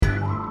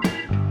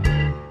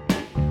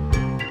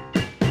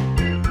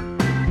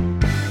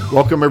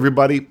Welcome,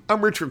 everybody.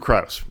 I'm Richard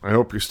Krause. I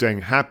hope you're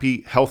staying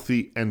happy,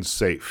 healthy, and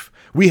safe.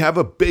 We have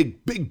a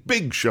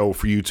big show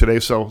for you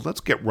today, so let's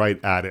get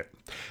right at it.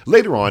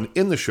 Later on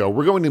in the show,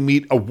 we're going to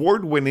meet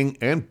award-winning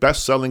and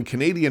best-selling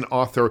Canadian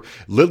author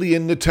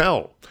Lillian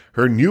Nittell.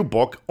 Her new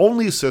book,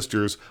 Only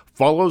Sisters,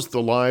 follows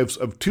the lives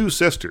of two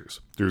sisters.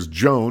 There's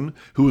Joan,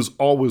 who is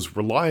always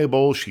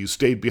reliable. She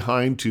stayed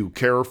behind to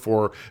care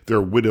for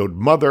their widowed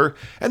mother.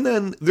 And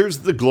then there's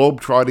the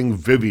globe-trotting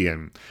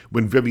Vivian.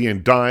 When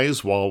Vivian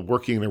dies while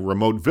working in a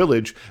remote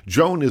village,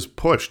 Joan is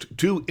pushed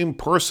to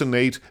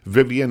impersonate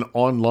Vivian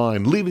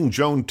online, leaving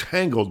Joan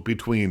tangled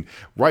between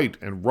right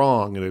and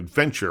wrong and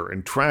adventure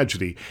and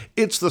tragedy.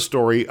 It's the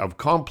story of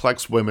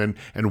complex women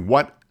and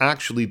what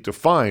actually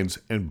defines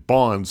and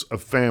bonds a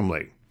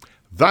family.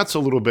 That's a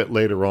little bit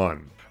later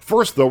on.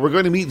 First, though, we're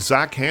going to meet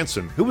Zach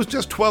Hanson, who was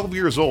just 12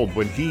 years old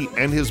when he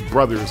and his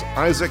brothers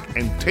Isaac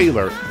and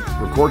Taylor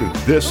recorded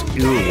this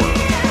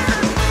earworm.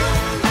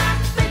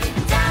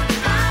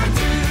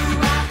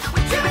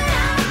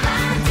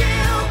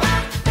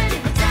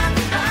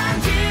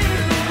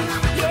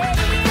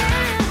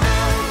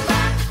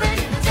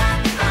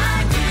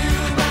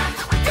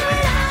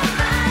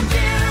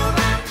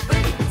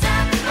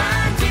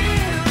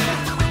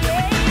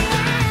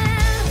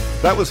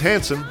 That was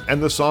Hanson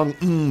and the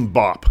song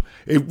Bop.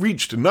 It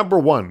reached number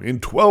 1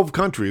 in 12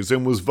 countries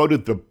and was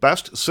voted the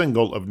best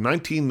single of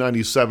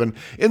 1997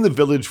 in the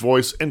Village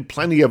Voice and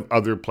plenty of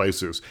other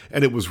places.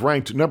 And it was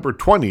ranked number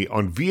 20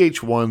 on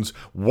VH1's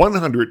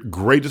 100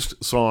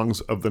 Greatest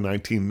Songs of the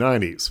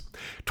 1990s.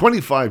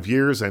 25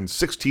 years and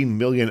 16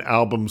 million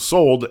albums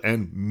sold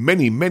and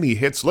many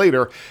hits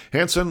later,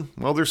 Hanson,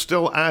 well, they're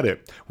still at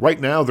it. Right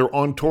now, they're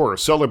on tour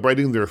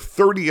celebrating their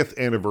 30th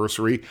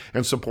anniversary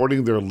and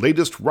supporting their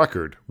latest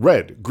record,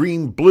 Red,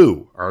 Green,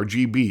 Blue,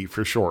 RGB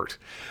for short.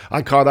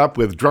 I caught up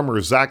with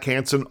drummer Zach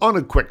Hanson on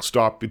a quick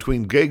stop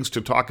between gigs to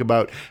talk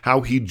about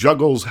how he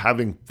juggles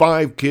having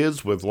 5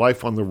 kids with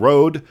life on the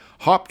road,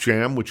 Hop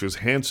Jam, which is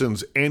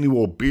Hanson's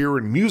annual beer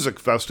and music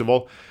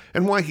festival,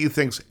 and why he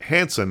thinks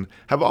Hanson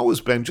have always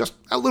been just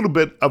a little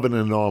bit of an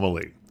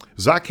anomaly.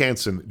 Zach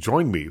Hanson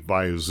joined me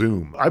via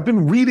Zoom. I've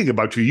been reading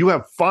about you. You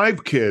have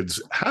 5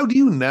 kids. How do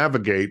you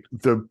navigate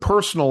the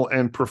personal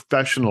and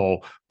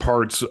professional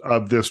parts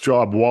of this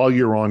job while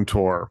you're on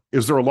tour?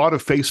 Is there a lot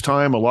of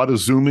FaceTime, a lot of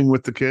Zooming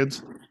with the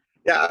kids?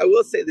 Yeah, I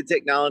will say the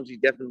technology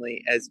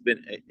definitely has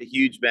been a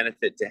huge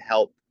benefit to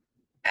help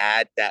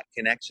add that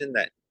connection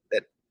that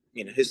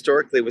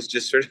historically was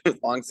just sort of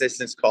long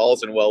distance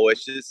calls and well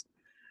wishes.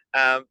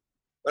 But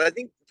I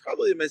think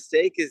probably the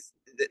mistake is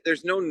that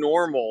there's no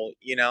normal.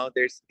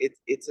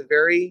 It's a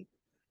very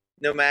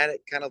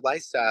nomadic kind of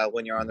lifestyle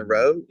when you're on the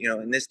road.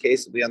 In this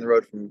case, we'll be on the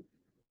road from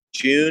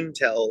June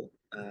till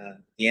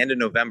the end of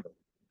November.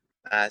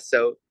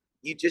 So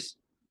you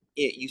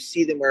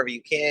see them wherever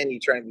you can. You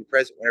try to be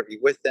present whenever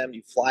you're with them.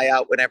 You fly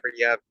out whenever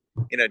you have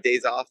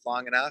days off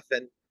long enough,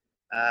 and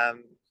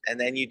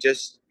then you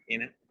just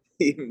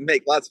you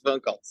make lots of phone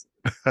calls.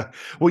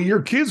 Well,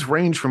 your kids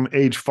range from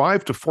age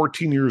 5 to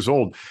 14 years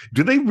old.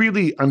 Do they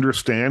really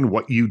understand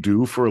what you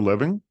do for a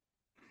living?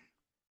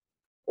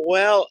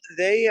 Well,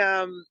 they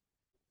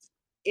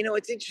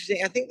it's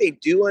interesting. I think they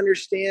do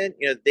understand.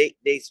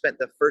 They spent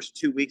the first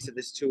 2 weeks of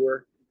this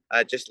tour,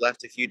 just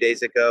left a few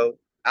days ago,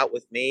 out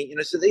with me.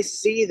 So they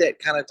see that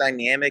kind of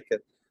dynamic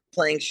of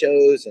playing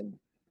shows and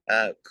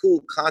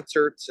cool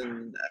concerts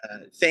and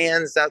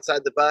fans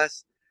outside the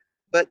bus,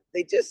 but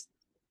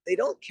they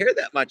don't care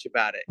that much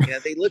about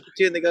it. They look at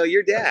you and they go,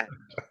 "You're dad."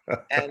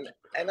 and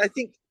I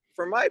think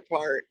for my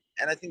part,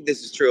 and I think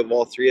this is true of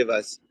all 3 of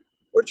us,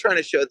 we're trying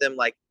to show them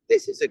like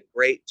this is a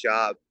great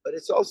job, but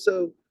it's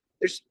also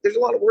there's a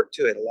lot of work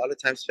to it. A lot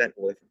of time spent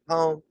away from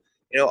home.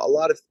 A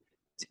lot of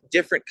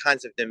different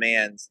kinds of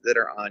demands that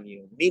are on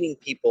you. Meeting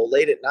people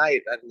late at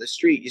night on the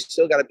street, you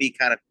still got to be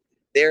kind of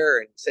there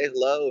and say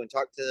hello and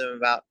talk to them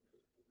about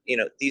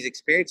these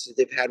experiences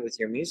they've had with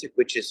your music,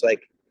 which is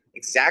like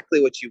exactly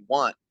what you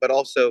want, but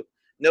also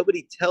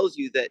nobody tells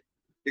you that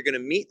you're going to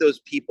meet those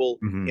people,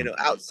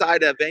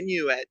 outside a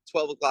venue at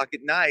 12 o'clock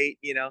at night.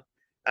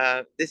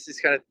 This is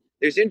kind of,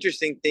 there's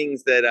interesting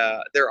things that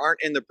there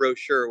aren't in the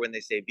brochure when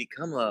they say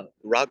become a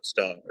rock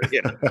star.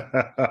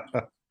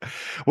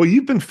 Well,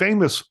 you've been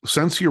famous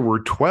since you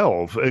were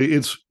 12.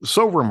 It's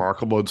so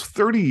remarkable. It's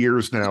 30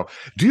 years now.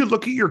 Do you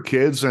look at your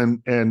kids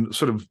and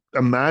sort of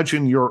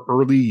imagine your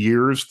early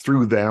years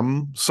through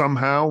them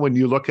somehow when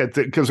you look at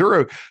because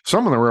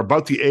some of them are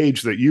about the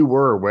age that you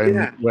were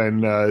when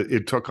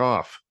it took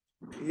off?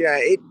 Yeah,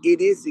 it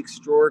is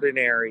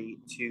extraordinary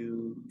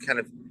to kind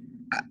of,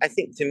 I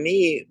think to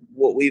me,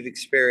 what we've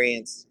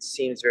experienced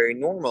seems very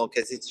normal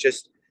because it's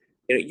just,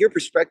 your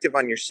perspective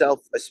on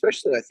yourself,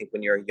 especially I think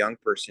when you're a young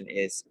person,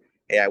 is,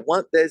 hey, I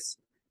want this.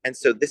 And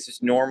so this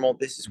is normal.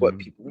 This is what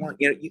people want.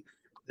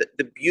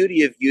 The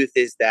beauty of youth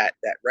is that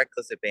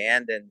reckless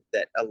abandon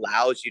that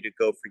allows you to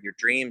go for your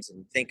dreams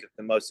and think of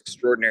the most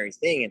extraordinary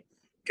thing and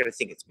kind of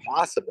think it's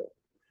possible.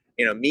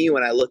 me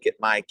when I look at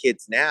my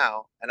kids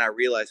now and I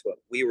realize what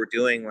we were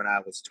doing when I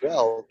was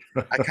 12,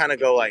 I kind of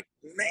go like,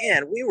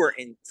 man, we were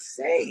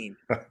insane.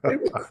 We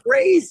were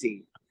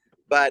crazy.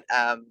 But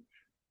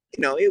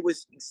it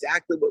was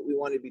exactly what we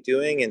wanted to be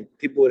doing. And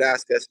people would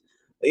ask us,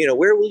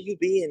 where will you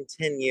be in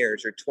 10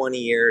 years or 20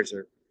 years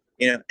or,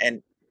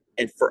 and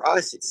for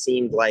us, it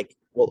seemed like,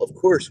 well, of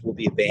course we'll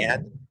be a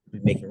band,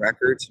 we'll be making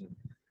records, and,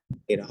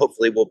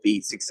 hopefully we'll be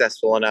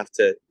successful enough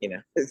to,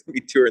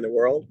 be touring the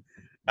world.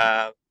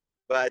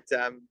 But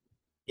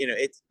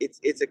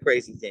it's a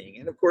crazy thing.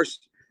 And of course,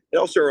 it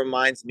also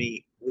reminds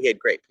me, we had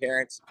great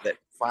parents that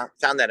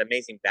found that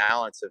amazing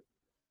balance of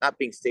not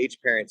being stage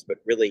parents, but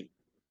really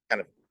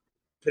kind of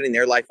putting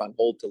their life on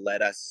hold to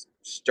let us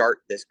start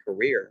this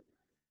career.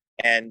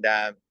 And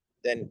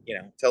then,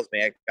 tells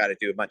me I got to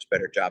do a much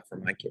better job for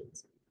my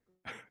kids.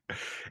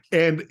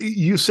 And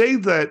you say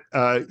that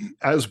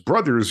as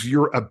brothers,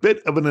 you're a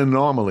bit of an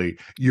anomaly.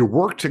 You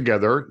work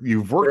together.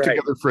 You've worked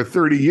together for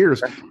 30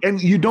 years, and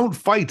you don't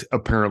fight,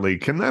 apparently.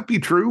 Can that be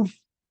true?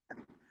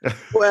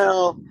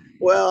 Well,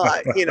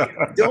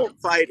 don't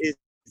fight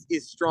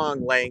is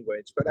strong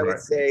language, but I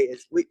would say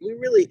is we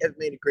really have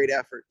made a great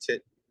effort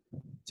to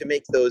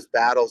make those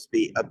battles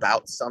be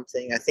about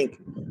something. I think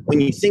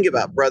when you think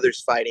about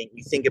brothers fighting,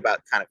 you think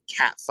about kind of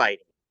cat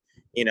fighting.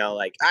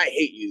 Like, I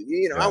hate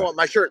you, I want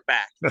my shirt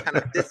back, kind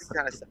of this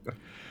kind of stuff.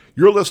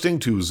 You're listening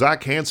to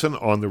Zach Hanson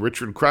on The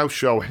Richard Crouse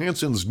Show.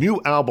 Hanson's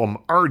new album,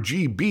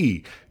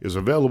 RGB, is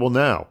available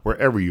now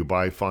wherever you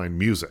buy fine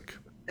music.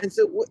 And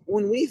so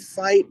when we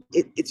fight,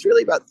 it's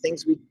really about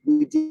things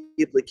we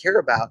deeply care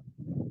about.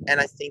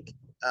 And I think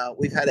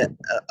we've had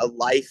a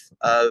life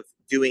of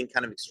doing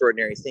kind of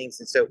extraordinary things.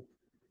 And so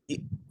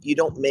you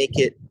don't make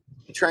it,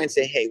 you try and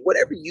say, hey,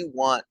 whatever you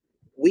want,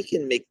 we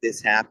can make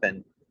this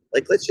happen.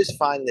 Like, let's just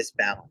find this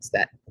balance,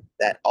 that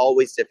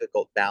always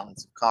difficult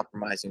balance of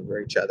compromising for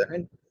each other.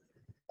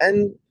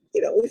 And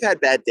we've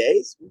had bad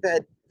days, we've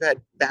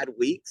had bad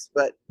weeks,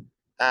 but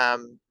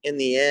in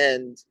the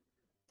end,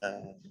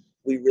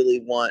 we really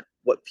want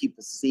what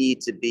people see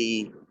to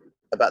be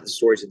about the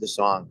stories of the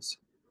songs,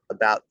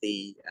 about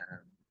the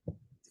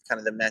kind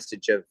of the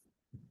message of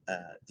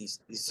these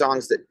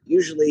songs that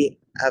usually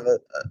have a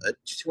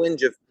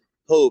twinge of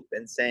hope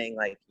and saying,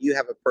 like, you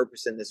have a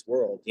purpose in this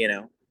world,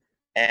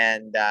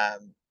 and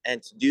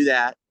to do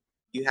that,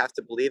 you have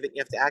to believe it,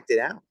 you have to act it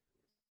out.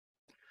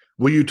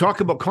 Well, you talk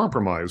about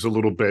compromise a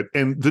little bit,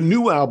 and the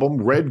new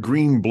album, Red,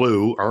 Green,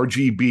 Blue,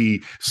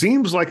 RGB,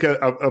 seems like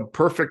a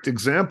perfect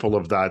example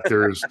of that.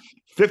 There's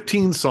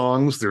 15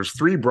 songs, there's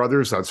 3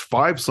 brothers, that's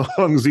 5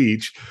 songs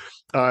each.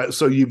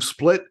 So you've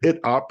split it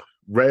up,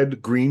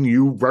 red, green,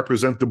 you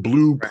represent the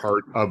blue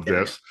part of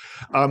this.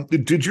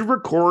 Did you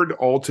record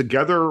all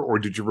together or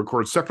did you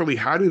record separately?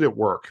 How did it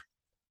work?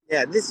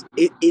 Yeah,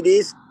 it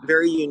is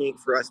very unique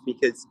for us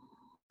because,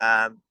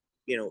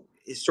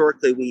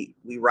 historically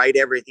we write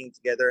everything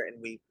together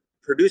and we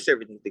produce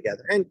everything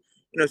together. And,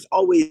 there's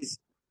always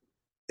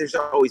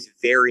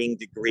varying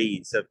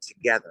degrees of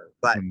together.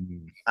 But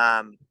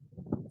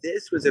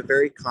this was a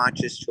very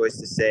conscious choice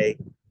to say,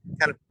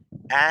 kind of,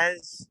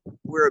 as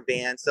we're a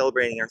band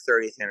celebrating our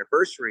 30th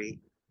anniversary,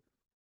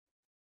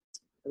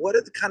 what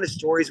are the kind of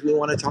stories we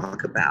want to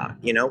talk about?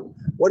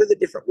 What are the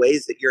different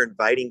ways that you're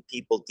inviting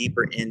people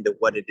deeper into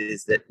what it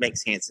is that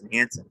makes Hanson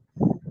Hanson,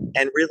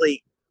 and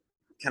really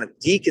kind of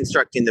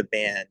deconstructing the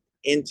band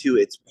into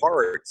its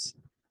parts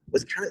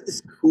was kind of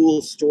this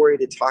cool story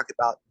to talk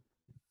about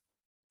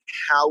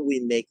how we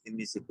make the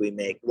music we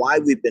make, why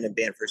we've been a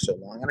band for so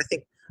long. And I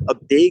think a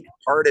big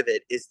part of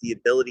it is the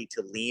ability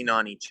to lean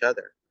on each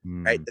other,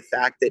 right? The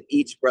fact that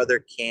each brother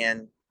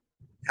can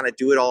kind of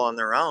do it all on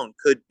their own,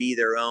 could be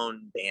their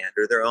own band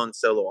or their own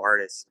solo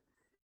artist.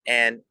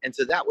 And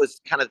so that was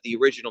kind of the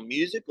original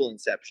musical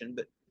inception,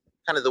 but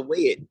kind of the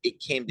way it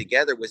came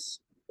together was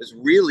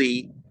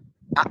really,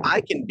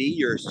 I can be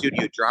your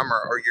studio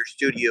drummer or your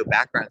studio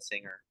background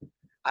singer.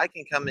 I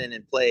can come in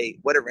and play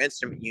whatever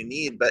instrument you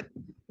need, but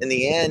in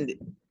the end,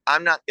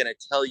 I'm not going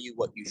to tell you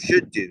what you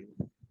should do,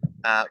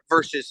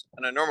 versus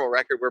on a normal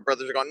record where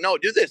brothers are going, no,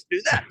 do this, do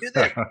that, do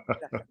that.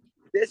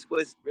 This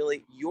was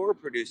really, you're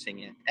producing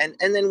it. And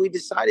then we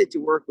decided to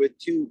work with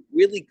 2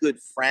 really good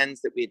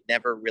friends that we had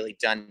never really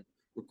done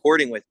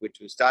recording with, which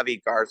was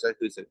David Garza,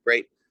 who's a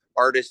great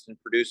artist and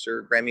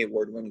producer, Grammy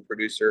Award-winning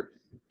producer,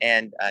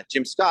 and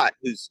Jim Scott,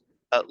 who's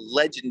a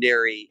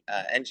legendary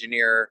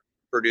engineer,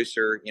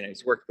 producer.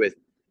 He's worked with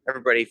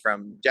everybody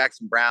from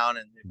Jackson Browne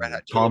and Red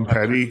Hot Tom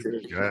Petty,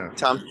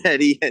 Tom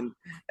Petty, and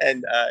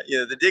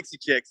the Dixie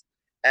Chicks,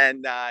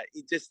 and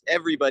just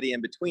everybody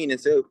in between. And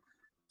so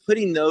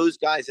putting those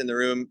guys in the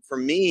room, for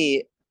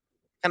me,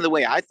 kind of the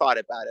way I thought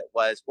about it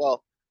was,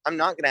 well, I'm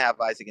not going to have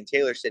Isaac and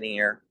Taylor sitting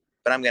here,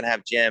 but I'm going to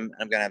have Jim and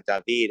I'm going to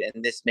have David.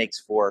 And this makes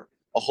for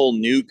a whole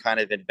new kind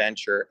of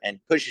adventure and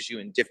pushes you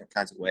in different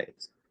kinds of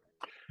ways.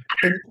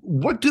 And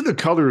what do the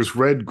colors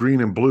red,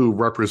 green, and blue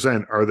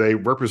represent? Are they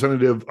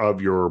representative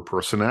of your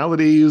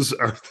personalities?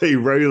 Are they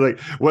really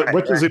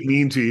what does it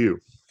mean to you?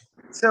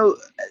 So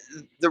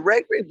the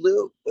red, green,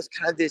 blue was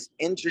kind of this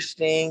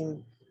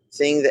interesting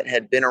thing that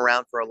had been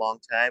around for a long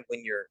time.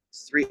 When you're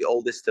three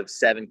oldest of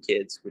seven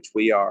kids, which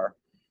we are,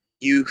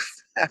 you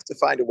have to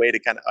find a way to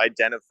kind of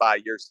identify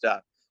your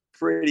stuff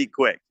pretty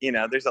quick.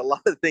 There's a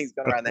lot of things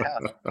going around the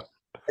house.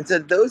 And so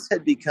those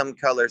had become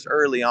colors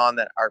early on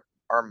that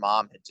our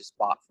mom had just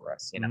bought for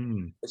us.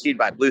 She'd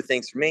buy blue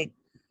things for me.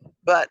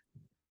 But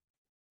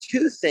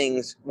two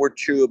things were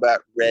true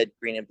about red,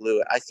 green, and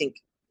blue. I think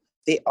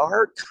they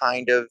are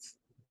kind of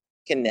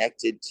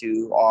connected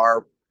to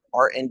our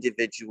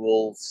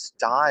individual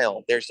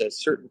style. There's a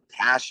certain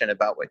passion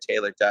about what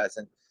Taylor does,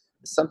 and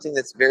something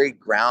that's very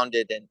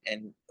grounded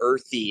and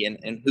earthy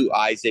and who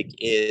Isaac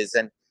is.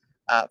 And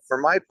for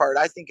my part,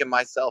 I think of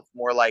myself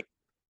more like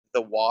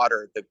the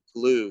water, the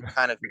glue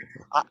kind of.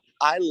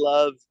 I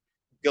love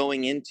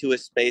going into a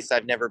space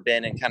I've never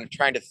been and kind of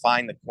trying to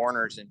find the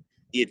corners and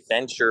the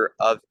adventure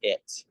of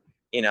it,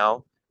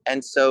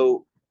 And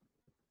so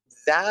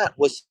that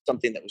was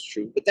something that was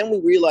true. But then we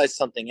realized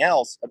something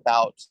else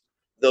about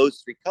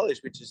those three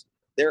colors, which is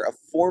they're a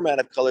format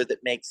of color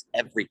that makes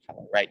every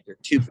color, right? Your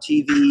tube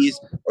TVs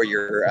or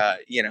your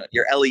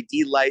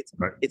LED lights.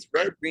 Right. It's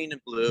red, green,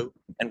 and blue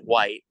and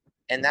white.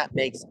 And that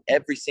makes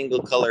every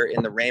single color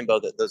in the rainbow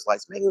that those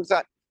lights make. We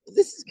thought, well,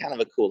 this is kind of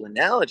a cool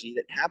analogy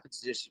that happens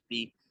to just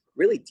be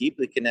really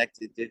deeply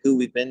connected to who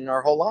we've been in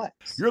our whole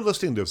lives. You're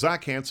listening to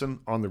Zach Hanson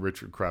on The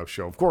Richard Crouse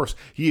Show. Of course,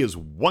 he is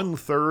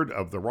 1/3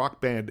 of the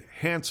rock band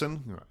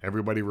Hanson.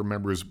 Everybody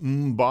remembers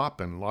Bop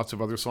and lots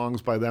of other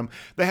songs by them.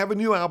 They have a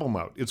new album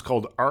out. It's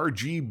called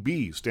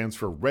RGB, stands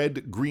for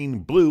Red, Green,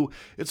 Blue.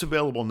 It's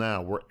available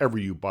now wherever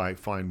you buy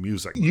fine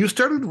music. You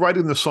started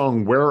writing the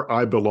song Where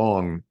I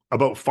Belong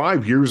about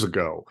 5 years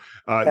ago.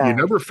 You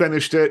never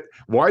finished it.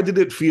 Why did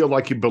it feel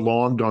like you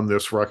belonged on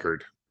this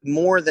record?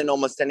 More than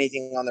almost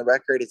anything on the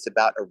record, it's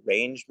about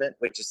arrangement,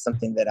 which is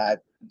something that I've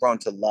grown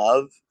to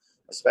love,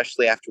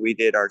 especially after we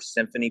did our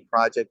symphony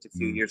project a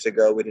few years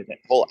ago. We did a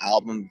whole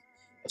album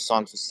of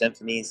songs with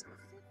symphonies.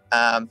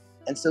 And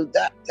so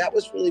that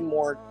was really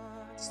more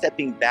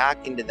stepping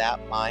back into that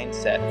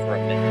mindset for a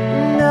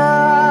minute.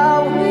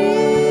 Now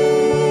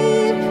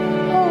we're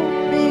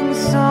hoping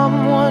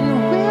someone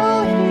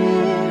will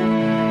hear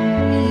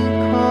me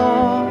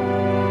call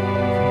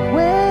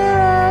where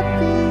I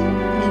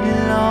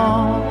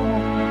belong.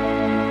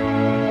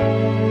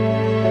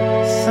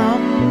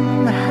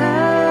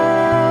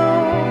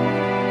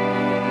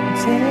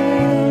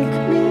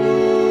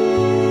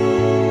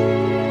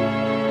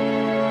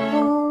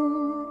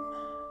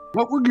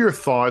 What were your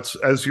thoughts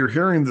as you're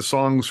hearing the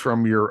songs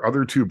from your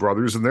other two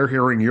brothers and they're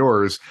hearing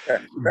yours?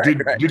 Right.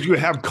 Did you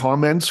have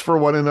comments for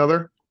one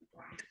another?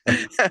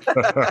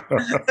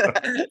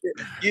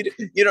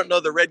 You don't know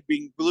the red,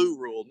 green, blue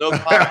rule. No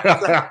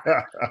comments.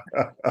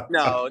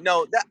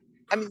 No.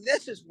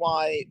 This is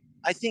why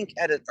I think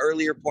at an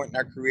earlier point in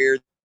our career,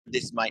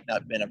 this might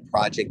not have been a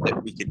project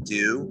that we could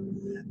do.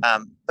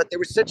 But there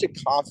was such a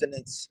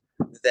confidence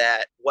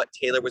that what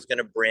Taylor was going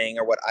to bring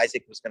or what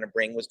Isaac was going to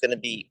bring was going to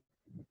be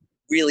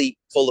really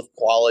full of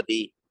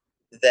quality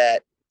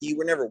that you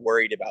were never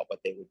worried about what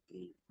they would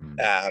be.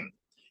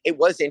 It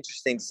was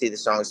interesting to see the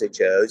songs they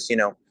chose.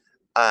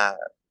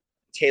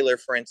 Taylor,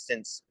 for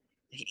instance,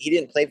 he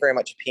didn't play very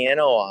much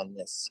piano on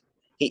this.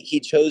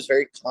 He chose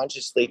very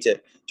consciously to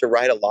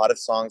write a lot of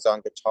songs on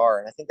guitar.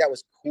 And I think that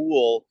was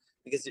cool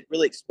because it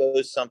really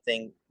exposed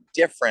something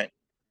different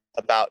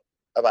about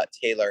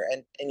Taylor.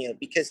 And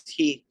because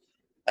he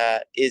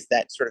is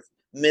that sort of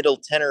middle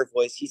tenor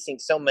voice, he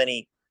sings so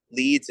many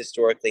leads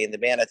historically in the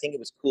band. I think it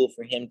was cool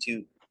for him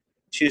to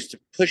choose to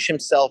push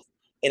himself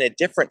in a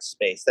different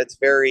space. That's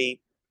very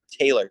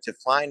Taylor, to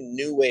find a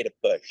new way to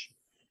push.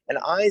 And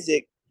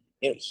Isaac,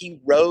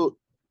 he wrote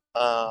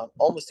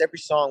almost every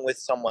song with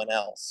someone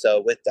else. So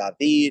with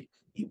David,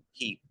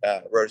 he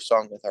wrote a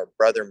song with our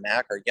brother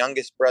Mac, our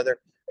youngest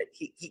brother.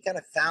 He kind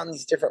of found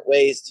these different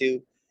ways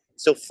to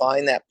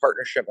find that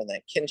partnership and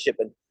that kinship.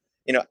 And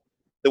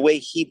the way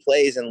he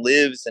plays and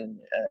lives and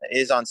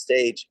is on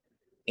stage,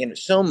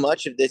 so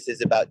much of this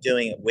is about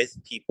doing it with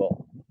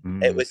people.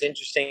 It was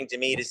interesting to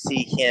me to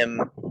see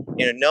him,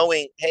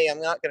 knowing, hey,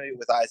 I'm not going to do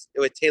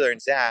it with Taylor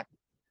and Zach.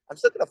 I'm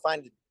still going to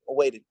find a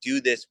way to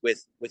do this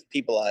with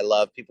people I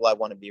love, people I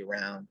want to be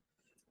around.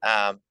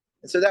 And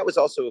so that was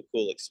also a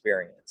cool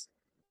experience.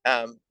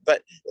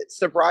 But it's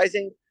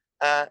surprising,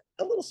 a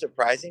little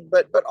surprising,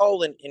 but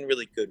all in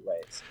really good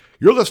ways.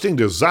 You're listening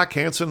to Zach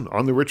Hanson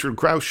on The Richard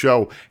Crouse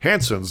Show.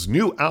 Hanson's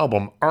new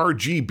album,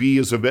 RGB,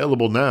 is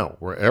available now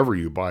wherever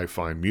you buy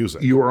fine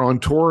music. You are on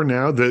tour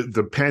now.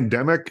 The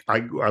pandemic, I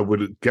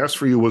would guess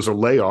for you, was a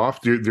layoff.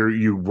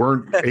 You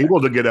weren't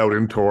able to get out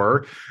and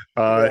tour.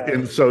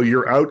 And so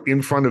you're out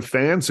in front of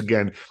fans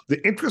again.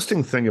 The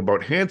interesting thing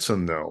about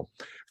Hanson, though,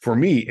 for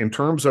me, in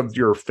terms of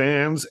your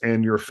fans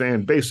and your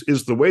fan base,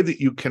 is the way that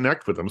you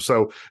connect with them.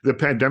 So the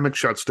pandemic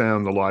shuts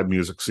down the live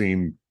music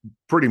scene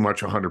pretty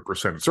much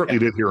 100%. It certainly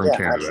did here in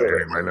Canada,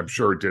 anyway, and I'm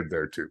sure it did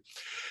there too.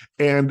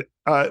 And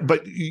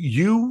but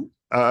you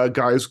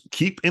guys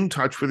keep in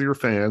touch with your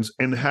fans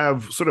and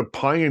have sort of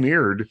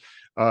pioneered,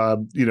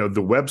 the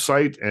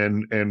website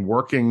and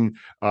working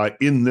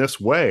in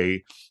this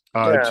way.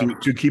 Yeah,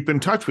 to keep in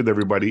touch with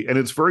everybody. And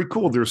it's very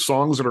cool. There's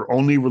songs that are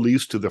only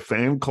released to the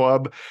fan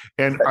club.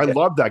 And I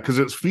love that because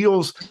it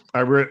feels,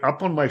 I read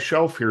up on my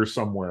shelf here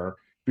somewhere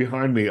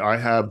behind me, I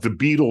have the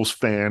Beatles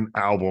fan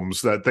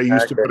albums that they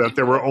used to exactly. put out.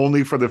 They were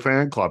only for the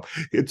fan club.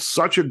 It's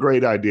such a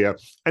great idea.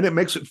 And it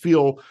makes it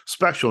feel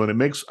special. And it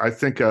makes, I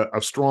think,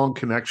 a strong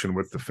connection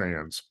with the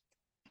fans.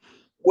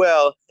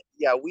 Well,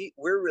 yeah,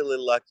 we're really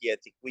lucky. I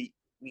think we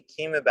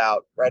came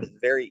about right at the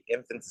very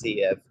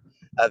infancy of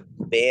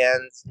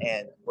bands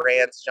and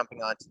brands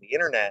jumping onto the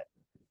internet,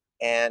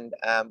 and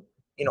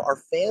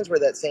our fans were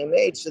that same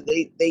age, so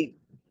they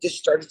just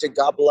started to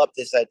gobble up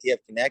this idea of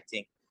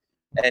connecting.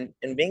 And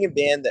being a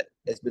band that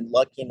has been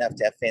lucky enough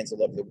to have fans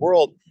all over the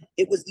world,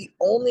 it was the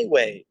only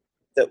way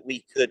that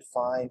we could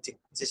find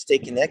to stay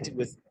connected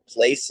with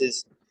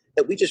places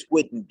that we just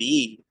wouldn't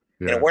be.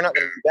 Yeah. We're not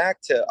going to be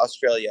back to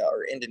Australia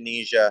or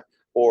Indonesia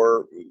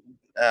or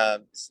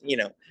um, you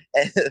know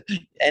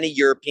any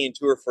European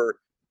tour for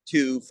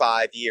 2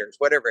 5 years,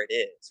 whatever it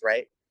is,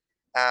 right?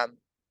 um,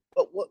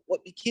 but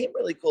what became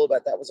really cool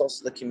about that was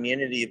also the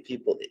community of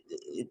people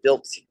it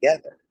built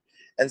together.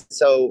 And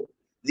so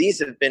these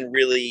have been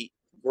really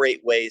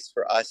great ways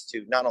for us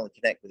to not only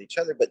connect with each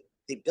other, but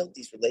they build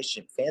these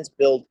relationships. Fans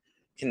build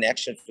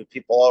connections with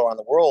people all around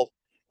the world.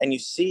 And you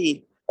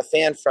see a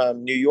fan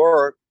from New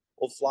York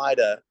will fly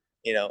to,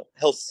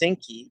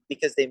 Helsinki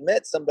because they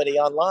met somebody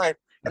online.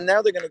 And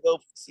now they're going to go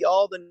see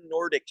all the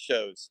Nordic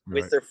shows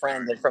with Right. their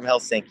friend from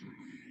Helsinki.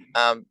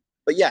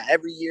 But yeah,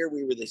 every year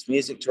we release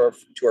music to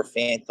our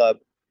fan club.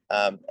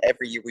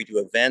 Every year we do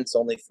events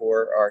only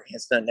for our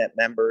Hanson.net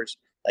members.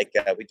 Like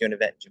we do an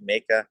event in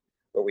Jamaica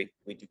where we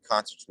do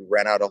concerts. We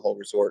rent out a whole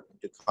resort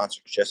and do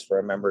concerts just for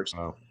our members.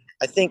 Wow.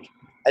 I think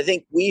I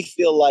think we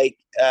feel like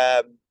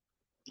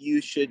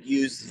you should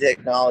use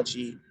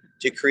technology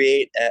to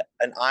create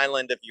an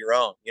island of your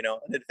own.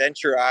 An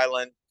adventure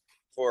island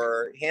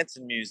for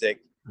Hanson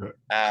music.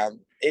 That's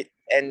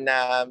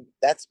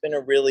been a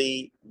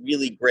really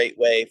really great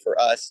way for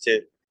us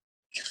to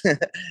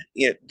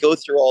go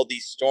through all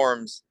these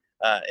storms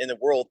in the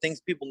world,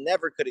 things people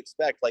never could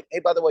expect. Like, hey,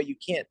 by the way, you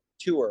can't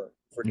tour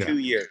for Yeah. 2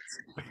 years.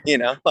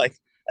 Like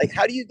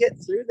how do you get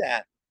through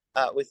that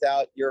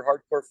without your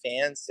hardcore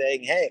fans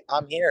saying, "Hey,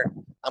 I'm here.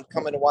 I'm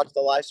coming to watch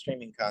the live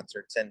streaming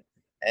concerts, and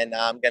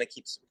I'm going to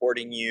keep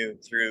supporting you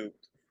through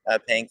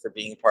paying for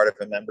being part of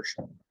a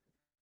membership."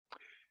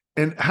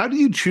 And how do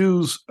you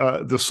choose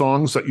the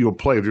songs that you'll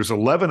play? There's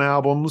 11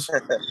 albums.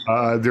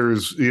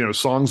 There's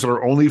songs that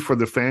are only for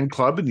the fan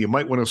club, and you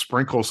might want to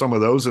sprinkle some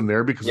of those in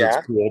there because it's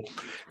Yeah. cool.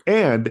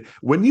 And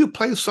when you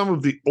play some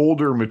of the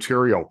older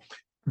material,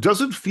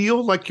 does it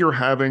feel like you're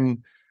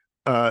having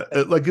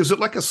like is it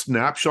like a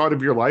snapshot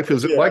of your life?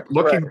 Is it Yeah. like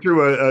looking Right.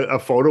 through a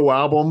photo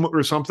album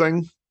or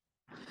something?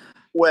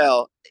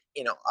 Well,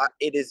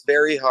 it is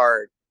very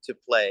hard to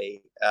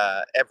play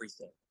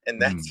everything,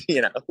 and Mm, that's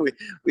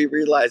we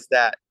realize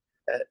that.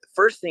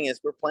 First thing is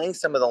we're playing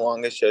some of the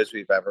longest shows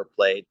we've ever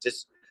played,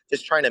 just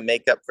trying to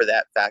make up for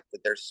that fact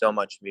that there's so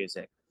much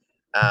music.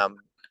 Um,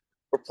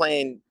 we're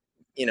playing,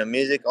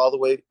 music all the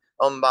way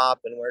Bop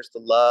and Where's the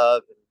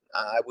Love, and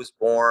I Was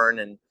Born,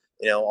 and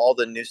all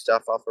the new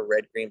stuff off of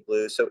Red, Green,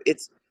 Blue. So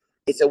it's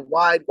a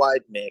wide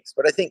mix.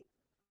 But I think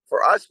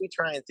for us, we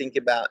try and think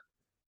about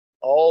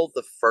all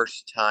the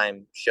first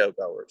time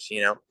showgoers.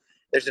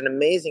 There's an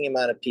amazing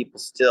amount of people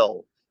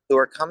still who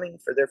are coming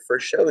for their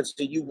first show, and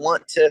so you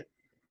want to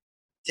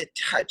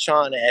touch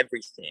on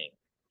everything.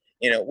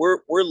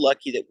 We're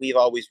lucky that we've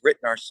always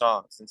written our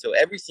songs, and so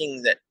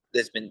everything that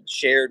has been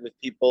shared with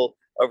people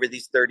over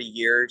these 30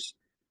 years,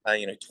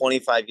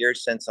 25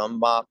 years since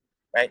Umbop,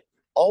 right?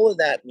 All of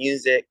that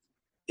music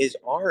is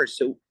ours,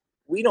 so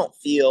we don't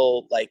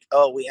feel like,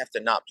 oh, we have to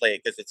not play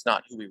it because it's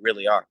not who we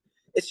really are.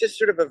 It's just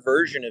sort of a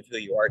version of who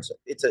you are.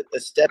 It's a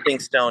stepping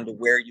stone to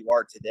where you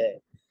are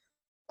today.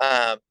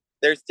 Um,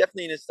 there's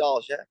definitely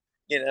nostalgia,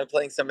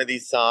 playing some of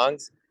these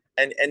songs,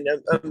 and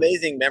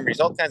amazing memories,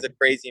 all kinds of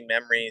crazy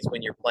memories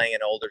when you're playing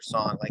an older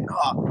song. Like, oh,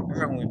 I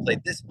remember when we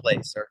played this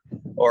place,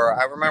 or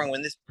I remember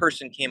when this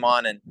person came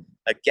on and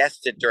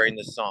guested during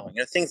the song.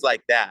 Things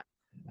like that.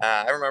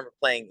 I remember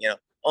playing,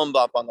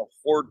 Umbop on the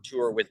Horde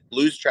tour with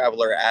Blues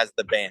Traveler as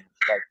the band.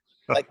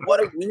 Like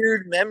what a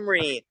weird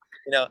memory,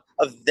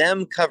 of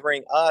them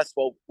covering us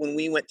when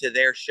we went to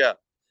their show.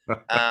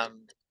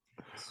 Um,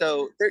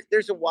 so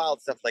there's a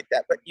wild stuff like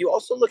that. But you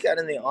also look out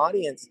in the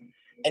audience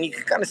and you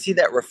can kind of see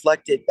that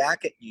reflected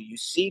back at you. You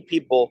see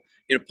people,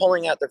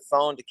 pulling out their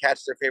phone to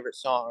catch their favorite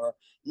song, or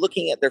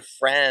looking at their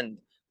friend,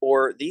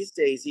 or these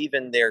days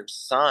even their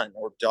son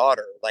or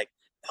daughter, like,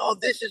 oh,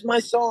 this is my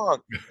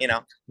song,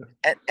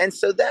 and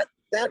so that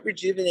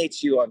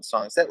rejuvenates you on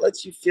songs. That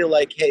lets you feel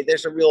like, hey,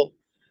 there's a real,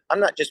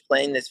 I'm not just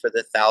playing this for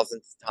the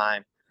thousandth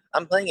time.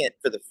 I'm playing it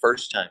for the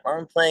first time, or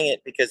I'm playing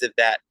it because of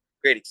that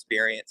great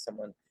experience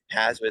someone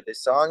has with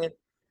this song,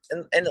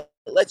 and it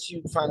lets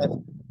you kind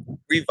of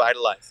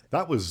revitalize it.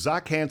 That was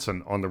Zach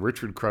Hanson on The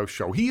Richard Krause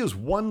Show. He is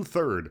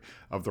 1/3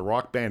 of the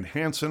rock band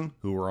Hanson,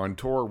 who are on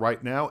tour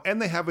right now,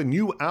 and they have a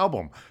new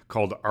album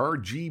called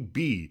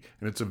RGB,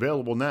 and it's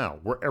available now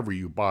wherever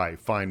you buy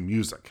fine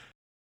music.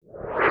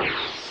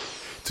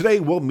 Today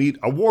we'll meet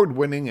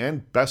award-winning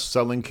and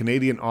best-selling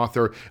Canadian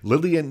author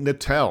Lillian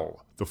Nattell.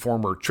 The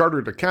former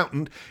chartered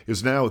accountant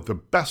is now the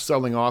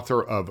best-selling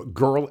author of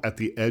Girl at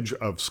the Edge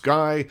of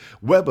Sky,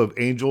 Web of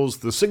Angels,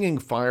 The Singing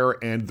Fire,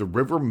 and The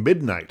River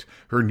Midnight.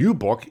 Her new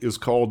book is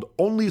called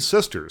Only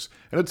Sisters,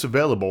 and it's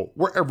available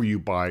wherever you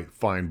buy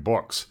fine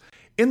books.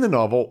 In the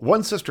novel,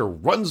 one sister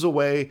runs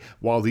away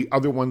while the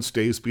other one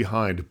stays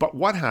behind. But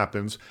what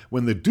happens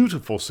when the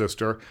dutiful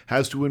sister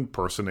has to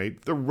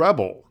impersonate the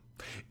rebel?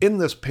 In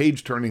this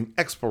page-turning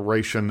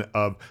exploration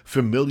of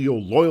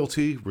familial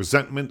loyalty,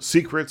 resentment,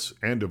 secrets,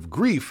 and of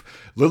grief,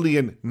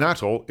 Lillian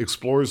Nattell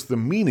explores the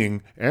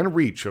meaning and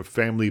reach of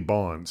family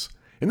bonds.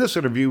 In this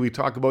interview, we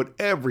talk about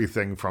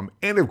everything from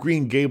Anne of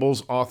Green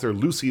Gables author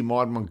Lucy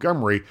Maud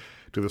Montgomery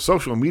to the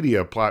social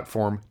media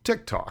platform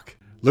TikTok.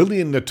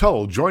 Lillian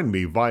Nattell joined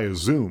me via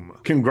Zoom.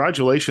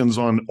 Congratulations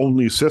on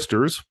Only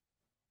Sisters.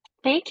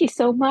 Thank you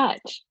so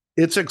much.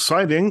 It's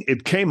exciting.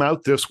 It came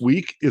out this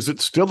week. Is it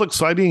still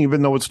exciting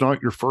even though it's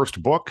not your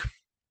first book?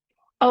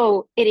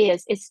 Oh, it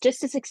is. It's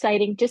just as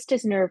exciting, just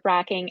as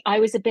nerve-wracking.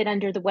 I was a bit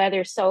under the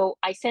weather, so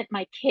I sent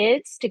my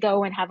kids to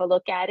go and have a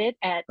look at it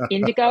at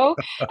Indigo,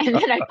 and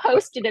then I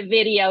posted a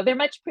video. They're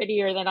much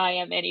prettier than I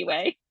am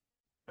anyway.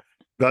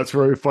 That's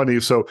very funny.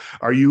 So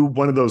are you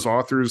one of those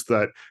authors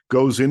that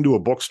goes into a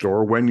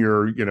bookstore when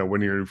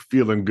you're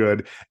feeling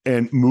good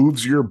and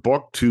moves your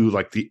book to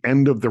like the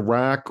end of the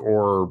rack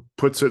or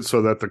puts it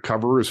so that the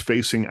cover is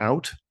facing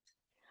out?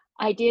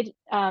 I did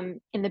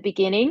in the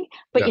beginning,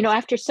 but Yes.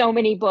 after so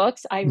many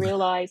books, I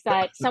realized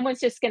that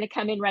someone's just going to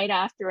come in right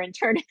after and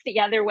turn it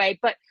the other way.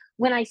 But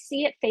when I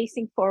see it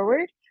facing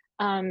forward,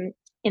 when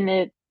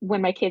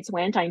my kids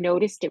went, I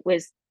noticed it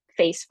was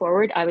face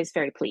forward. I was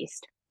very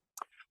pleased.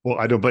 Well,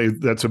 I don't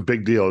believe that's a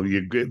big deal.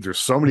 There's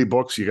so many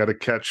books, you got to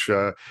catch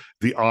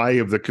the eye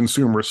of the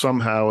consumer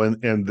somehow,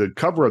 and the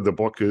cover of the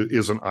book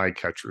is an eye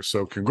catcher.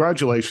 So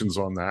congratulations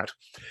on that.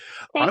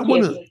 Thank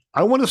you.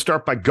 I want to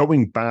start by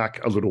going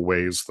back a little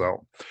ways,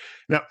 though.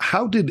 Now,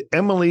 how did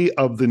Emily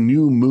of the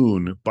New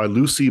Moon by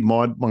Lucy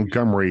Maud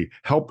Montgomery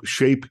help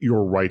shape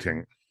your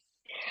writing?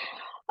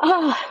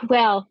 Oh,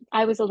 well,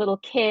 I was a little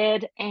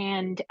kid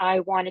and I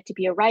wanted to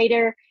be a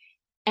writer.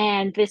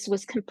 And this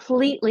was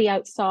completely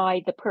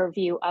outside the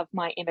purview of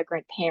my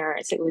immigrant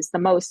parents. It was the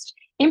most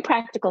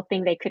impractical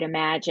thing they could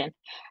imagine.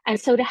 And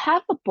so to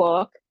have a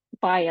book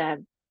by a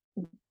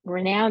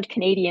renowned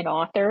Canadian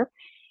author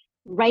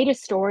write a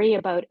story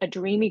about a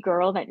dreamy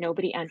girl that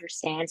nobody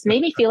understands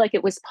made me feel like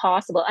it was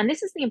possible. And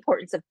this is the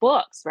importance of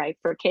books, right?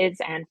 For kids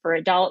and for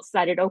adults,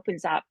 that it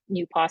opens up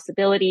new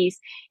possibilities.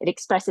 It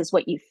expresses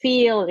what you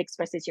feel. It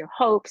expresses your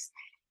hopes.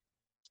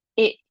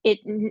 I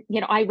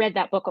read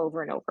that book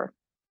over and over.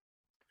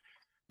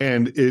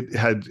 And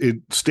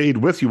it stayed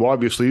with you,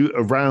 obviously,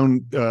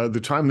 around the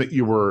time that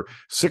you were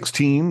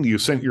 16. You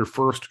sent your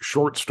first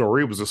short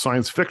story. It was a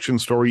science fiction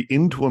story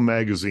into a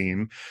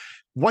magazine.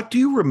 What do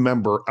you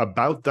remember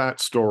about that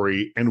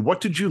story, and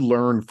what did you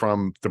learn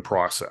from the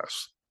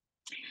process?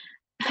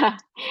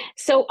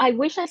 So I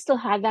wish I still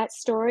had that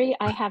story.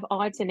 I have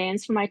odds and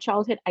ends from my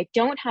childhood. I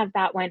don't have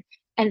that one.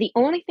 And the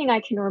only thing I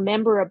can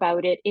remember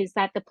about it is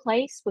that the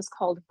place was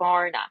called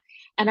Varna.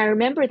 And I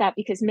remember that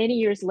because many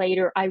years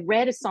later, I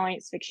read a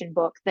science fiction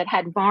book that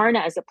had Varna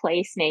as a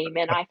place name.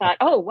 And I thought,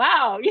 oh,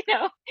 wow,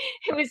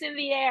 it was in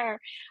the air.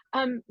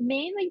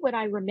 Mainly what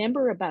I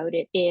remember about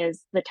it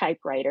is the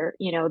typewriter,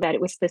 that it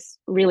was this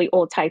really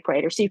old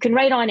typewriter. So you can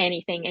write on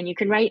anything and you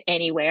can write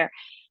anywhere.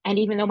 And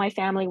even though my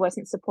family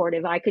wasn't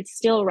supportive, I could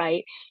still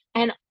write.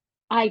 And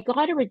I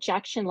got a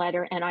rejection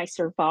letter and I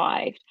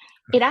survived.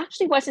 It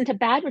actually wasn't a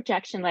bad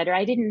rejection letter.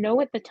 I didn't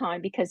know at the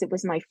time because it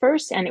was my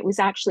first and it was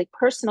actually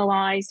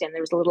personalized and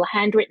there was a little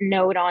handwritten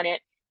note on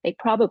it. They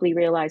probably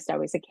realized I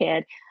was a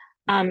kid.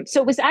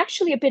 So it was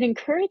actually a bit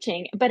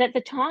encouraging. But at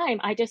the time,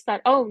 I just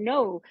thought, oh,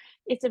 no,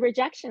 it's a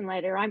rejection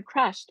letter. I'm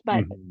crushed.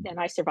 But then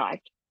I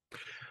survived.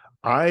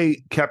 I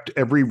kept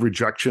every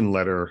rejection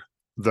letter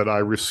that I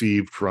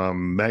received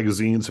from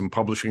magazines and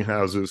publishing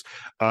houses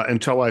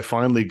until I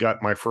finally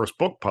got my first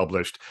book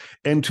published.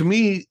 And to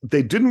me,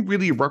 they didn't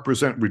really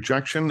represent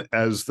rejection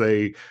as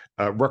they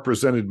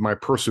represented my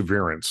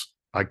perseverance.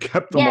 I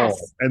kept them all,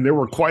 and there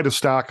were quite a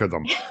stack of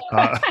them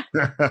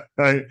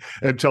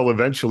until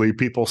eventually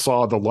people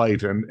saw the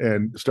light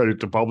and started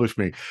to publish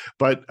me.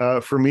 But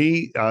for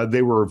me,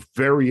 they were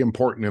very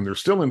important, and they're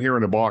still in here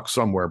in a box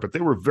somewhere, but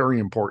they were very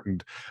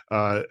important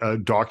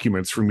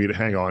documents for me to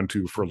hang on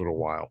to for a little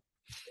while.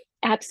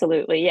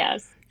 Absolutely,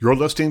 yes. You're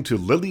listening to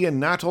Lillian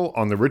Nattell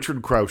on The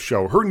Richard Krause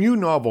Show. Her new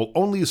novel,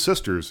 Only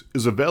Sisters,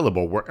 is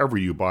available wherever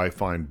you buy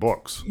fine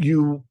books.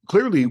 You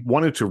clearly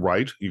wanted to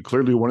write. You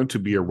clearly wanted to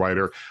be a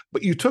writer,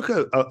 but you took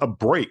a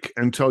break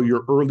until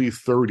your early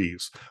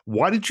 30s.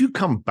 Why did you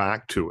come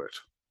back to it?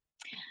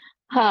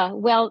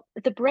 Well,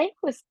 the break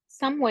was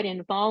somewhat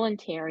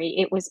involuntary.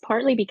 It was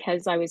partly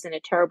because I was in a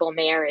terrible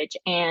marriage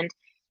and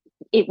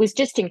it was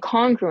just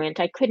incongruent.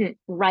 I couldn't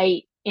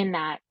write in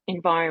that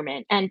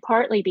environment. And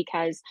partly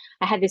because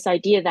I had this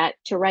idea that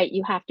to write,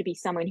 you have to be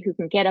someone who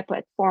can get up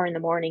at 4 a.m.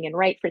 and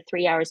write for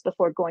 3 hours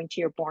before going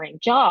to your boring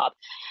job.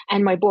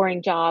 And my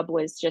boring job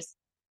was just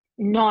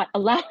not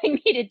allowing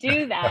me to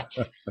do that.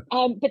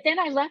 But then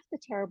I left the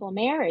terrible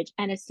marriage.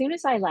 And as soon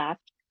as I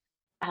left,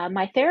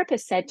 my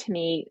therapist said to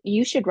me,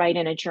 "You should write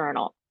in a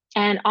journal."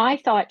 And I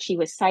thought she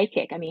was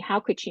psychic. I mean, how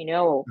could she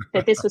know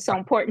that this was so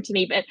important to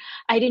me? But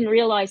I didn't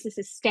realize this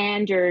is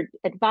standard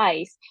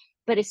advice.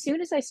 But as soon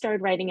as I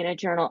started writing in a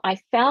journal, I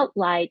felt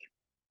like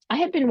I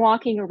had been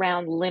walking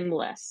around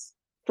limbless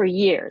for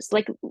years,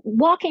 like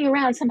walking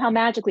around somehow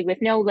magically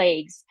with no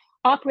legs,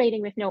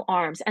 operating with no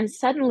arms. And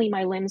suddenly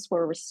my limbs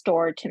were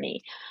restored to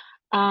me.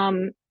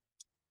 And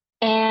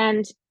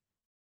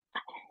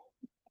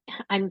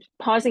I'm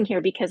pausing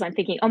here because I'm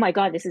thinking, oh my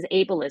God, this is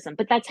ableism.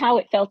 But that's how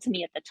it felt to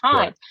me at the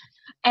time.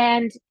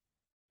 Right.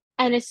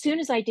 And as soon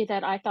as I did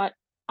that, I thought,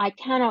 I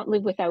cannot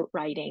live without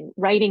writing.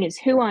 Writing is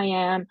who I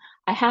am.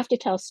 I have to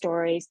tell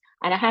stories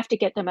and I have to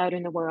get them out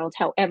in the world,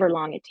 however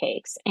long it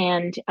takes.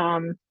 And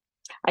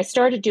I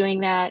started doing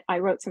that. I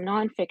wrote some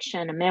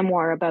nonfiction, a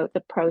memoir about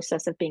the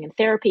process of being in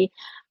therapy.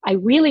 I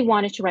really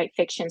wanted to write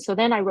fiction. So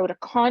then I wrote a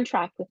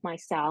contract with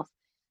myself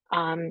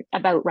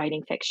about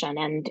writing fiction,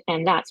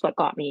 and that's what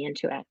got me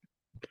into it.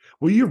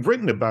 Well, you've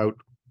written about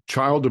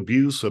child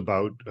abuse,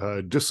 about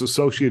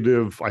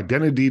dissociative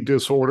identity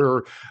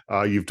disorder.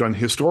 You've done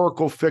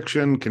historical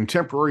fiction,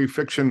 contemporary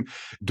fiction.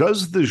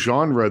 Does the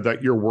genre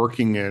that you're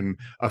working in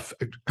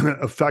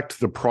affect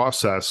the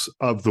process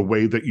of the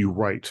way that you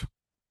write?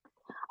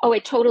 Oh,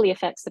 it totally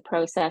affects the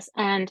process.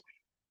 And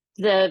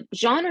the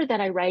genre that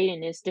I write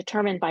in is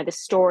determined by the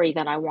story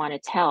that I want to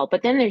tell.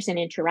 But then there's an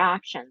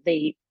interaction.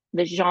 The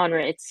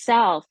genre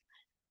itself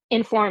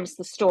informs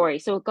the story.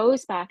 So it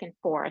goes back and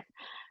forth.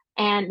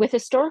 And with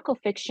historical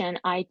fiction,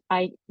 I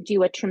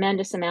do a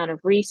tremendous amount of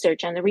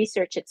research, and the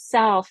research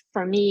itself,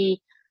 for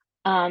me,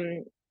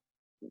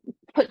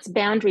 puts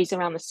boundaries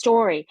around the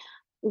story.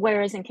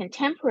 Whereas in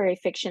contemporary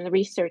fiction, the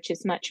research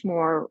is much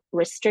more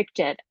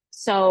restricted.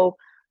 So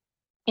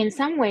in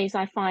some ways,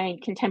 I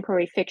find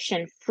contemporary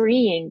fiction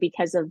freeing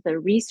because of the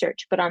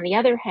research. But on the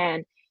other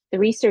hand, the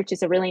research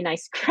is a really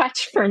nice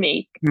crutch for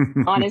me,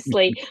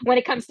 honestly. When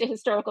it comes to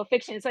historical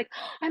fiction, it's like,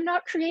 I'm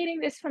not creating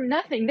this from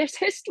nothing. There's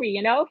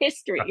history,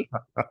 history.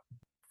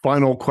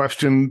 Final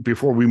question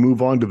before we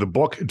move on to the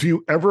book. Do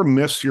you ever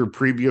miss your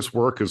previous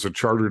work as a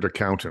chartered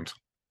accountant?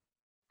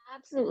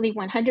 Absolutely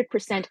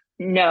 100%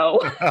 no.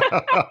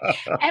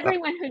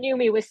 Everyone who knew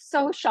me was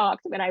so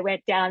shocked when I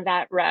went down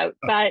that route,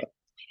 but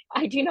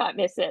I do not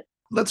miss it.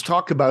 Let's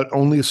talk about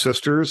Only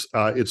Sisters.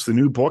 It's the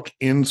new book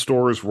in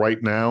stores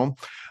right now.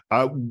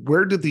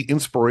 Where did the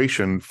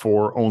inspiration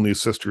for Only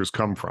Sisters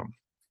come from?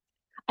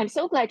 I'm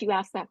so glad you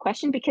asked that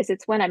question because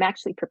it's one I'm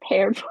actually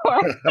prepared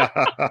for.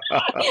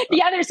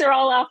 The others are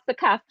all off the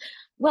cuff.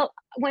 Well,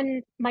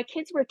 when my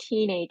kids were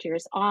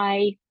teenagers,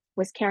 I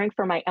was caring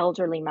for my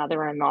elderly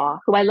mother-in-law,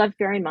 who I loved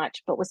very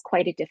much, but was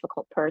quite a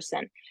difficult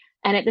person.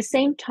 And at the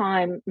same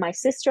time, my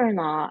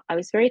sister-in-law, I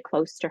was very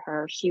close to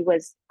her. She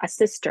was a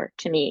sister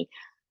to me.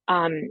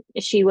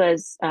 She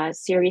was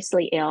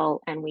seriously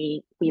ill, and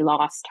we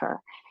lost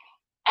her.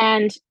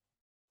 And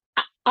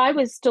I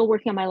was still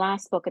working on my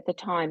last book at the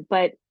time,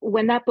 but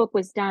when that book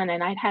was done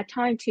and I'd had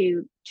time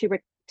to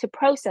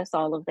process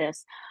all of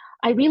this,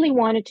 I really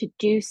wanted to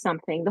do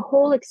something. The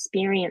whole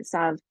experience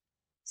of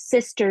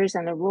sisters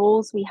and the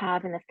roles we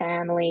have in the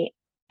family,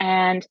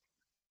 and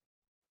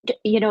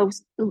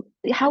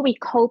how we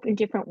cope in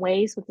different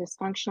ways with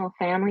dysfunctional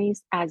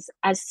families as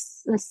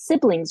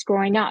siblings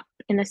growing up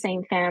in the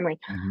same family.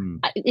 Mm-hmm.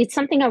 It's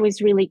something I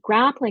was really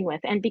grappling with.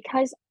 And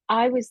because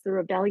I was the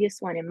rebellious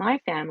one in my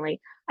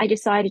family, I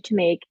decided to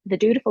make the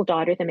dutiful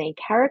daughter the main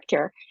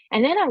character.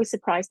 And then I was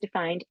surprised to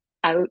find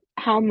out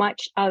how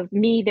much of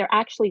me there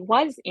actually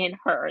was in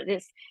her.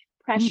 This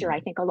pressure,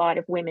 I think a lot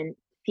of women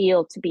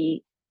feel to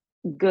be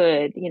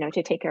good,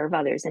 to take care of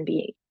others and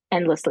be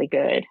endlessly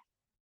good.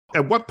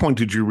 At what point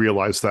did you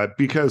realize that?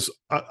 Because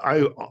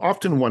I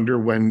often wonder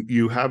when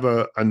you have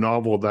a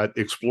novel that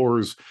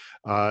explores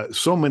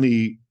so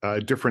many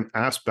different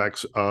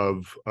aspects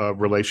of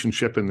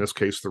relationship, in this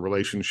case, the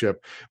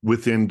relationship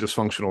within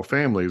dysfunctional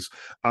families,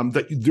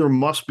 that there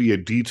must be a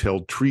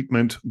detailed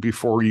treatment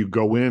before you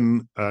go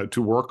in to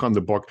work on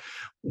the book.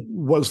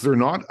 Was there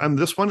not on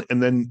this one?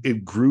 And then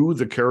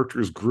the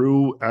characters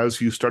grew as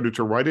you started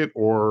to write it,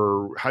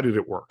 or how did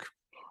it work?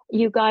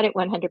 You got it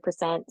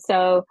 100%.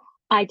 So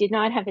I did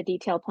not have a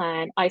detailed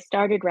plan. I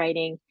started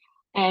writing,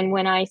 and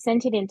when I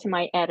sent it into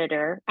my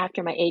editor,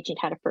 after my agent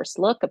had a first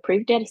look,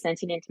 approved it, I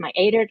sent it into my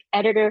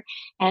editor,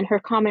 and her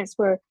comments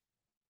were,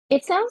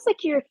 "It sounds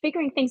like you're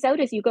figuring things out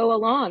as you go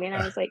along." And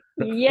I was like,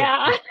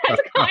 yeah,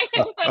 that's kind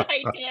of what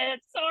I did.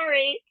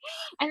 Sorry.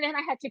 And then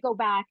I had to go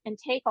back and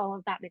take all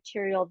of that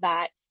material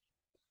that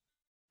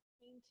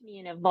came to me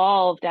and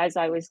evolved as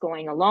I was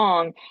going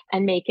along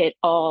and make it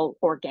all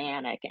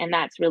organic. And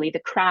that's really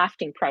the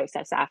crafting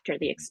process after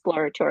the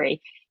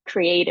exploratory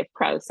creative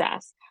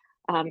process.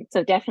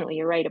 So definitely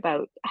you're right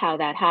about how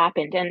that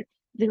happened. And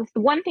the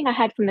one thing I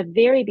had from the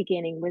very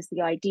beginning was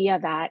the idea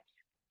that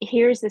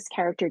here's this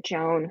character,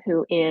 Joan,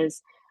 who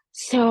is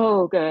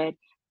so good.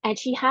 And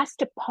she has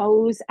to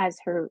pose as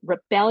her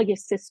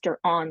rebellious sister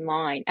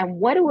online. And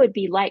what it would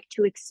be like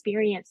to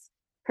experience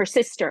her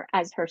sister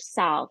as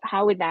herself.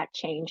 How would that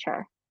change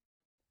her?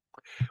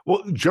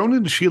 Well, Joan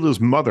and Sheila's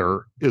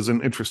mother is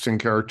an interesting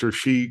character.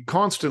 She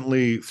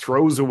constantly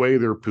throws away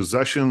their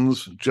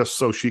possessions just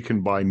so she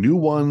can buy new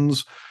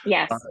ones.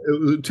 Yes.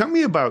 Tell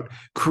me about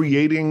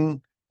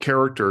creating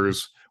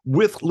characters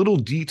with little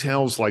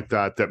details like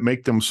that that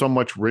make them so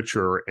much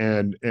richer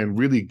and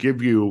really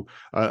give you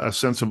a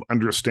sense of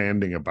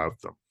understanding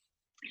about them.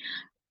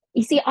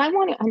 You see, I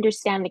want to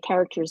understand the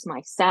characters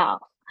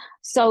myself.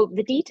 So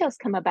the details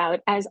come about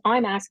as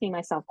I'm asking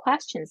myself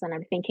questions and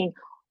I'm thinking,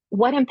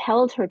 what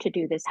impelled her to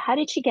do this? How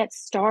did she get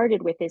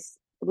started with this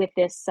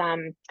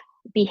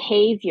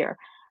behavior?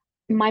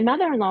 My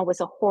mother-in-law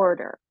was a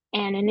hoarder,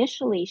 and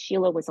initially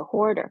Sheila was a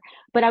hoarder,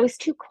 but I was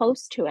too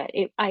close to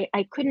it.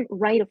 I couldn't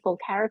write a full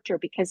character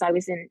because I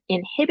was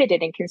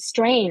inhibited and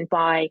constrained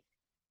by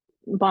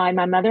my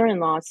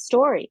mother-in-law's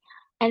story.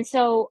 And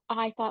so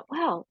I thought,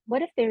 well,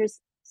 what if there's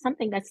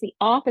something that's the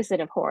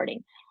opposite of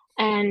hoarding?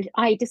 And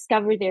I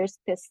discovered there's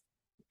this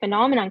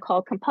phenomenon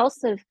called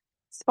compulsive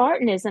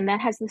Spartanism that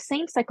has the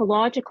same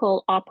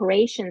psychological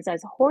operations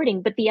as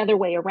hoarding, but the other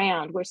way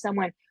around, where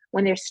someone,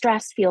 when they're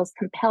stressed, feels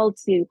compelled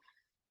to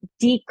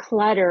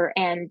declutter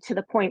and to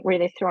the point where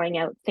they're throwing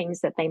out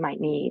things that they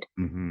might need.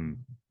 Mm-hmm.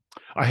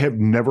 I have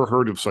never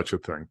heard of such a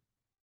thing.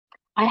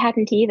 I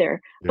hadn't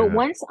either. Yeah. But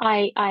once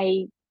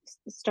I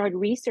started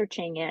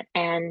researching it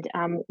and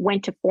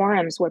went to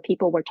forums where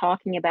people were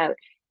talking about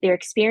their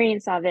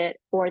experience of it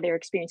or their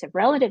experience of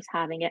relatives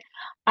having it,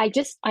 I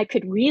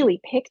could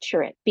really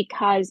picture it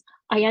because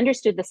I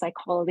understood the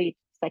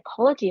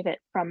psychology of it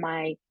from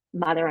my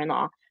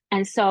mother-in-law.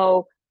 And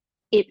so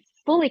it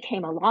fully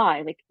came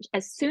alive. Like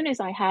as soon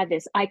as I had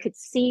this, I could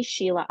see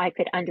Sheila, I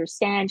could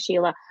understand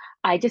Sheila.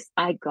 I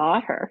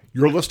got her.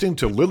 You're listening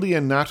to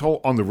Lillian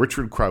Nattall on The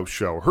Richard Crouse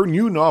Show. Her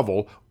new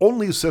novel,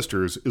 Only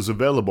Sisters, is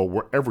available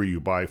wherever you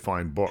buy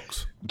fine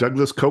books.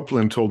 Douglas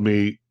Copeland told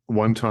me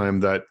one time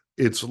that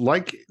it's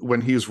like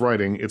when he's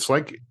writing, it's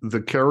like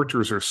the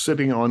characters are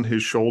sitting on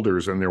his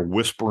shoulders and they're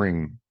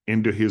whispering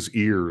into his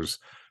ears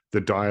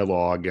the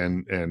dialogue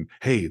and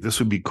hey, this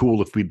would be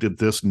cool if we did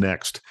this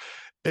next.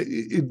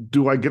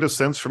 Do I get a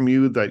sense from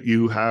you that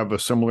you have a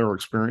similar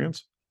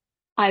experience?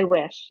 I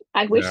wish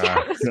Yeah.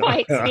 that was my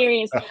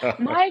experience.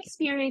 My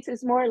experience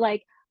is more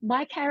like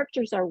my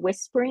characters are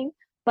whispering,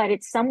 but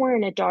it's somewhere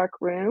in a dark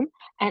room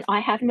and I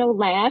have no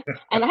lamp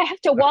and I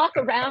have to walk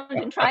around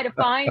and try to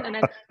find them.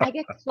 And I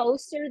get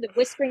closer, the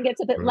whispering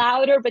gets a bit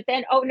louder, but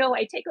then, oh no,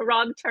 I take a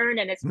wrong turn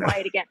and it's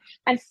quiet again.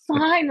 And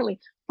finally,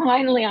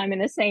 I'm in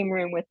the same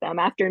room with them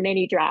after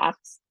many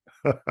drafts.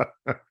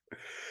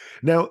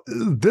 Now,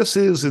 this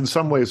is in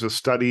some ways a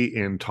study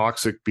in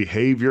toxic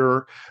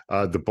behavior,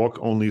 the book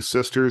Only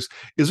Sisters.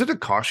 Is it a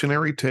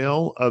cautionary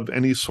tale of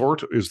any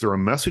sort? Is there a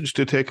message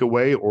to take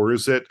away, or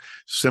is it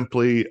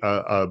simply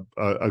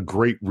a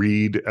great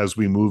read as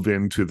we move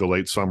into the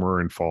late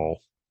summer and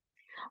fall?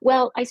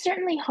 Well, I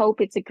certainly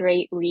hope it's a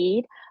great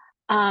read.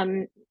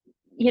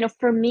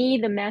 For me,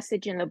 the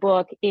message in the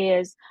book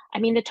is,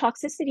 the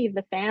toxicity of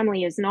the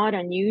family is not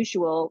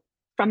unusual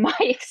from my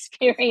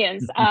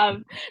experience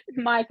of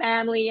my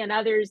family and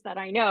others that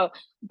I know.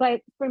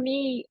 But for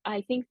me,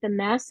 I think the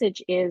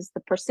message is the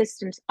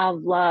persistence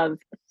of love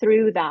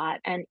through that.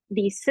 And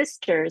these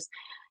sisters,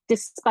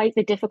 despite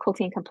the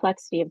difficulty and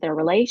complexity of their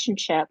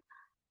relationship,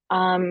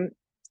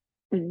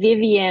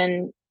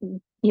 Vivian,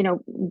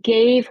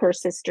 gave her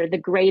sister the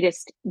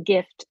greatest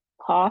gift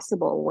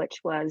possible,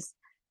 which was,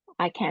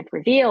 I can't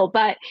reveal,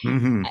 but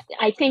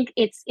I think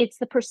it's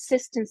the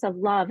persistence of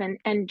love.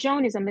 And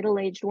Joan is a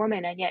middle-aged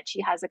woman, and yet she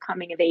has a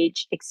coming of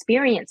age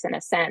experience in a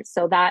sense,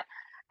 so that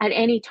at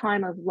any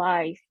time of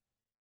life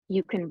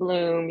you can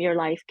bloom, your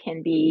life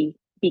can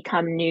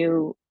become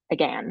new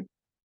again.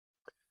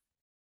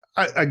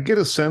 I get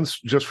a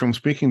sense just from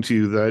speaking to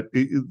you that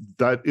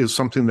that is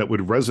something that would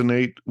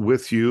resonate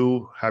with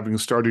you, having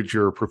started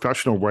your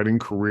professional writing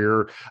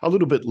career a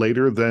little bit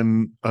later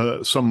than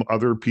some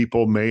other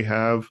people may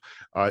have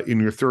in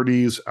your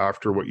 30s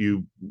after what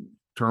you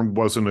termed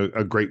wasn't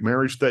a great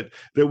marriage, that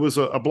there was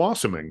a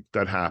blossoming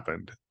that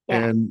happened.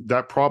 Yeah. And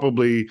that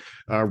probably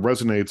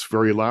resonates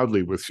very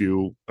loudly with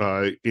you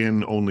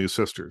in Only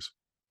Sisters.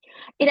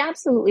 It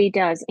absolutely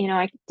does.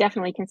 I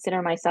definitely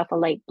consider myself a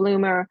late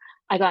bloomer.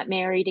 I got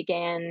married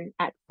again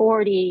at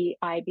 40.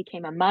 I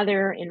became a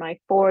mother in my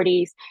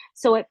 40s.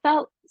 So it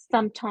felt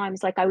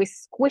sometimes like I was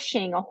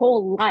squishing a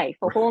whole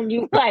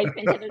new life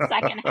into the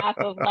second half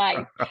of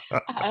life.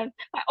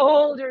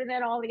 Older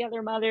than all the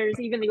other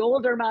mothers, even the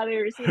older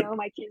mothers,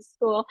 my kids'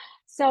 school.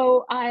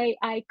 So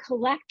I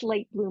collect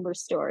late bloomer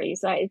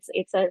stories.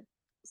 It's a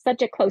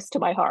subject close to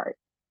my heart.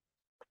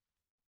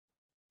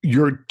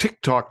 Your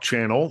TikTok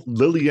channel,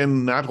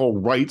 Lillian Nattall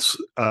Writes,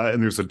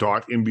 and there's a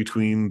dot in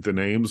between the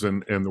names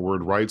and the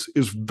word writes,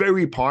 is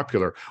very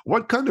popular.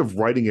 What kind of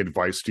writing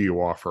advice do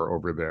you offer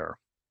over there?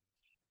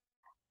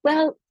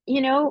 Well,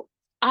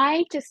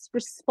 I just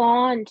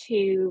respond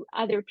to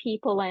other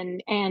people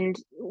and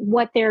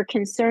what their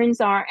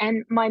concerns are.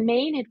 And my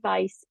main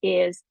advice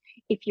is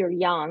if you're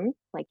young,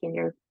 like in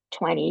your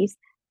 20s,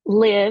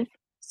 live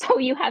so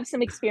you have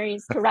some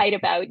experience to write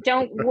about.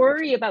 Don't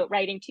worry about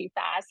writing too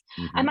fast.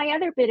 And my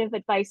other bit of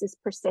advice is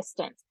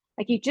persistence.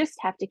 Like you just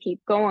have to keep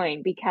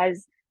going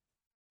because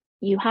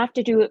you have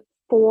to do it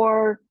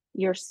for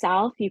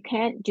yourself. You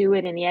can't do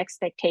it in the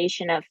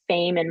expectation of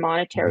fame and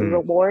monetary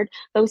reward.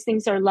 Those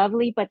things are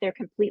lovely, but they're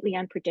completely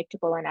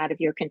unpredictable and out of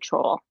your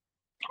control.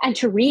 And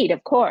to read,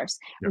 of course,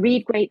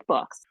 read great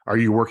books. Are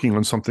you working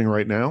on something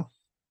right now?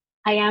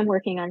 I am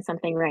working on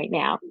something right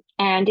now,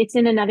 and it's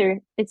in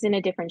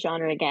a different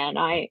genre again.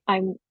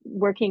 I'm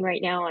working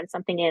right now on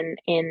something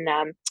in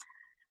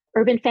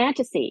urban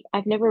fantasy.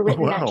 I've never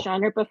written that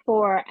genre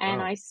before,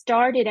 and I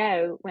started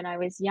out when I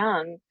was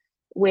young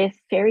with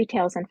fairy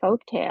tales and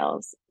folk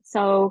tales.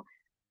 So,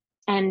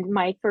 and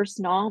my first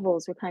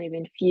novels were kind of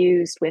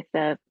infused with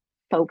the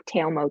folk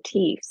tale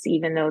motifs,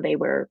 even though they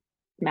were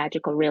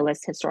magical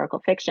realist historical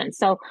fiction.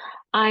 So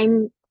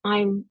I'm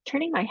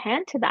turning my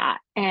hand to that,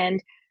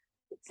 and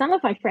some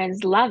of my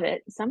friends love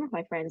it. Some of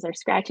my friends are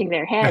scratching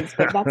their heads,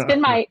 but that's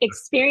been my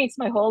experience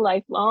my whole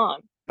life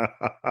long.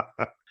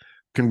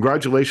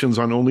 Congratulations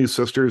on Only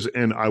Sisters,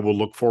 and I will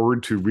look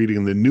forward to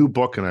reading the new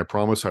book, and I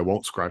promise I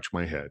won't scratch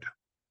my head.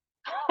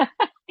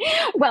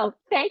 Well,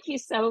 thank you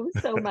so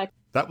much.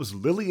 That was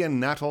Lillian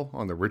Nattall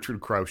on The Richard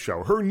Crouse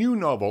Show. Her new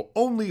novel,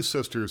 Only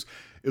Sisters,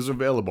 is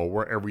available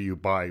wherever you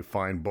buy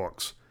fine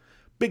books.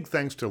 Big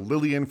thanks to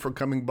Lillian for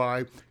coming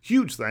by.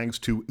 Huge thanks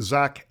to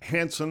Zach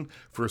Hanson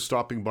for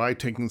stopping by,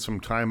 taking some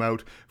time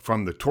out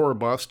from the tour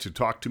bus to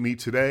talk to me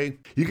today.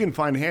 You can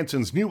find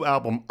Hanson's new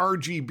album,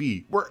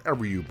 RGB,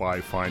 wherever you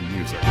buy fine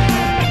music.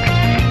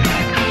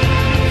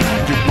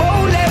 You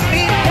won't let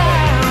me down.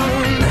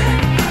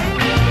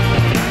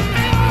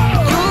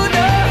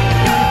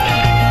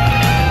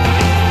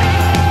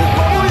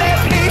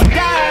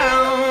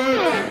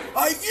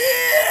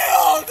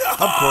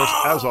 Of course,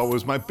 as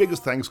always, my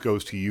biggest thanks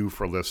goes to you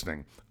for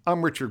listening.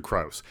 I'm Richard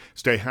Crouse.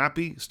 Stay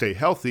happy, stay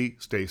healthy,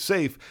 stay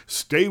safe,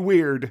 stay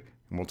weird,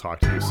 and we'll talk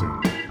to you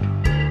soon.